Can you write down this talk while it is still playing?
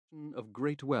possession of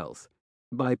great wealth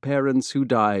by parents who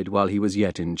died while he was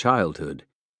yet in childhood.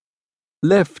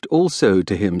 Left also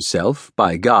to himself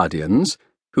by guardians,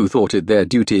 who thought it their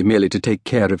duty merely to take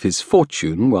care of his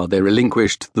fortune while they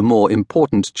relinquished the more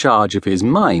important charge of his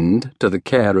mind to the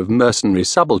care of mercenary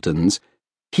subalterns,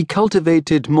 he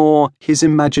cultivated more his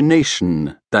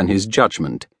imagination than his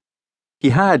judgment.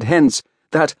 He had, hence,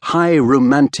 that high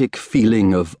romantic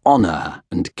feeling of honour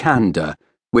and candour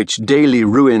which daily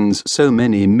ruins so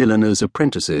many milliners'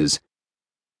 apprentices.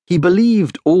 He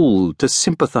believed all to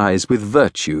sympathise with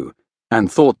virtue, and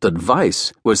thought that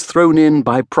vice was thrown in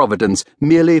by Providence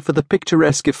merely for the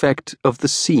picturesque effect of the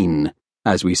scene,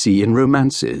 as we see in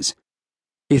romances.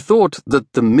 He thought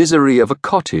that the misery of a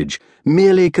cottage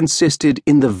merely consisted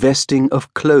in the vesting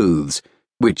of clothes,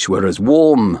 which were as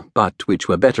warm, but which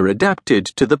were better adapted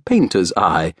to the painter's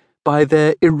eye by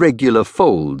their irregular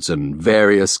folds and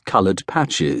various coloured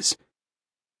patches.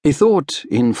 He thought,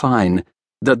 in fine,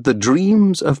 that the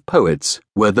dreams of poets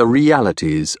were the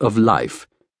realities of life.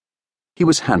 He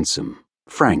was handsome,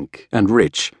 frank, and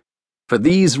rich. For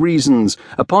these reasons,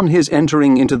 upon his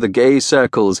entering into the gay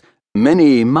circles,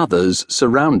 many mothers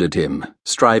surrounded him,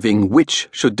 striving which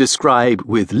should describe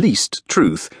with least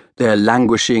truth their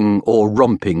languishing or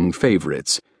romping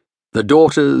favourites. The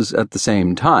daughters, at the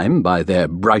same time, by their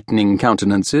brightening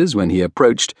countenances when he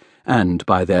approached, and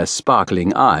by their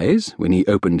sparkling eyes when he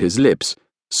opened his lips,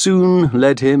 soon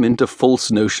led him into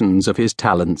false notions of his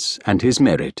talents and his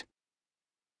merit.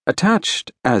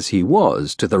 Attached as he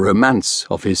was to the romance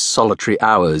of his solitary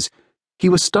hours, he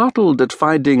was startled at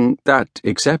finding that,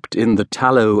 except in the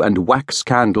tallow and wax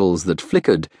candles that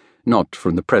flickered, not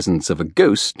from the presence of a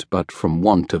ghost, but from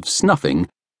want of snuffing,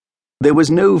 there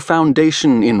was no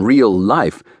foundation in real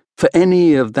life for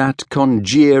any of that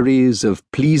congeries of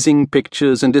pleasing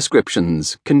pictures and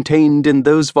descriptions contained in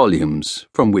those volumes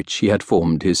from which he had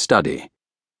formed his study.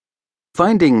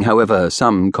 Finding, however,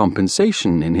 some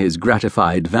compensation in his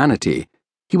gratified vanity,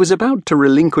 he was about to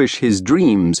relinquish his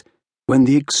dreams when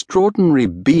the extraordinary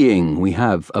being we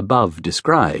have above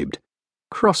described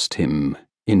crossed him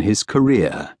in his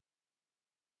career.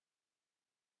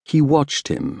 He watched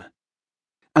him,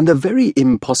 and the very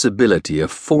impossibility of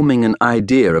forming an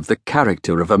idea of the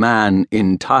character of a man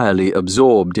entirely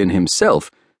absorbed in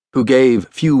himself, who gave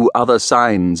few other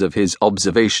signs of his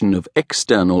observation of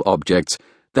external objects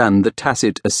than the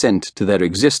tacit assent to their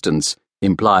existence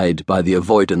implied by the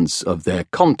avoidance of their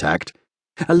contact,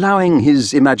 allowing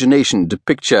his imagination to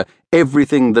picture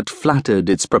everything that flattered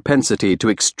its propensity to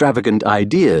extravagant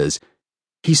ideas,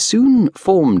 he soon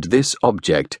formed this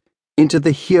object into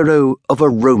the hero of a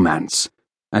romance,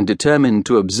 and determined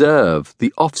to observe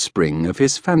the offspring of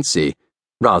his fancy,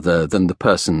 rather than the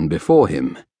person before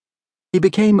him. He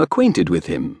became acquainted with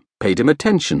him, paid him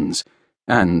attentions,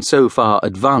 and so far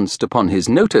advanced upon his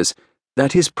notice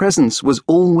that his presence was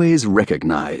always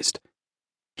recognized.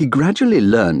 He gradually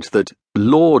learnt that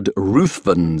Lord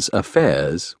Ruthven's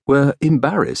affairs were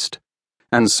embarrassed,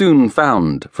 and soon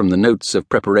found, from the notes of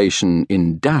preparation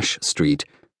in Dash Street,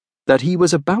 that he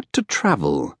was about to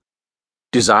travel.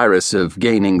 Desirous of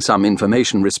gaining some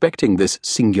information respecting this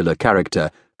singular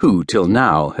character, who till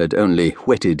now had only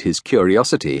whetted his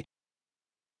curiosity,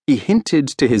 he hinted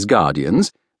to his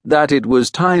guardians that it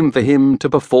was time for him to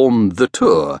perform the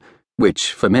tour,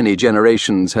 which for many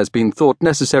generations has been thought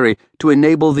necessary to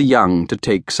enable the young to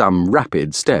take some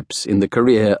rapid steps in the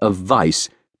career of vice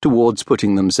towards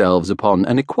putting themselves upon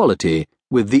an equality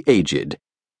with the aged,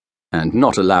 and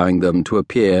not allowing them to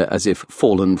appear as if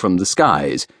fallen from the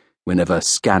skies whenever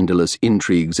scandalous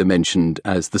intrigues are mentioned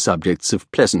as the subjects of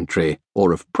pleasantry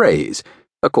or of praise,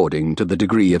 according to the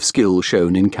degree of skill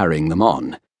shown in carrying them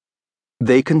on.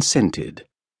 They consented,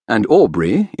 and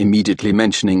Aubrey, immediately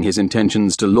mentioning his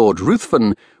intentions to Lord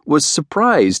Ruthven, was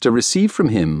surprised to receive from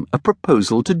him a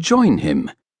proposal to join him.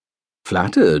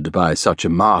 Flattered by such a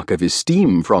mark of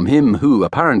esteem from him who,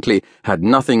 apparently, had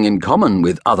nothing in common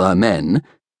with other men,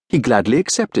 he gladly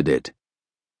accepted it,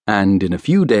 and in a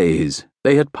few days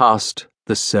they had passed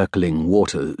the circling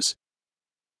waters.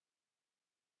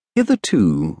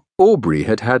 Hitherto, Aubrey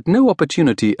had had no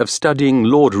opportunity of studying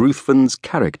Lord Ruthven's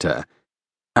character,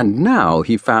 and now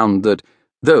he found that,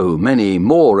 though many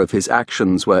more of his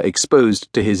actions were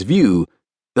exposed to his view,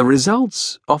 the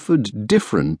results offered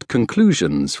different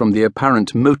conclusions from the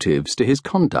apparent motives to his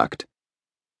conduct.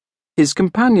 His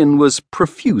companion was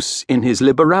profuse in his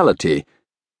liberality.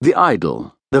 The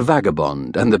idle, the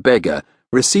vagabond, and the beggar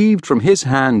received from his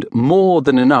hand more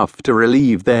than enough to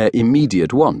relieve their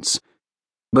immediate wants,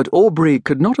 but Aubrey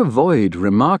could not avoid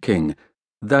remarking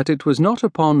that it was not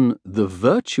upon the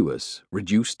virtuous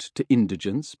reduced to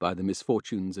indigence by the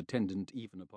misfortunes attendant even upon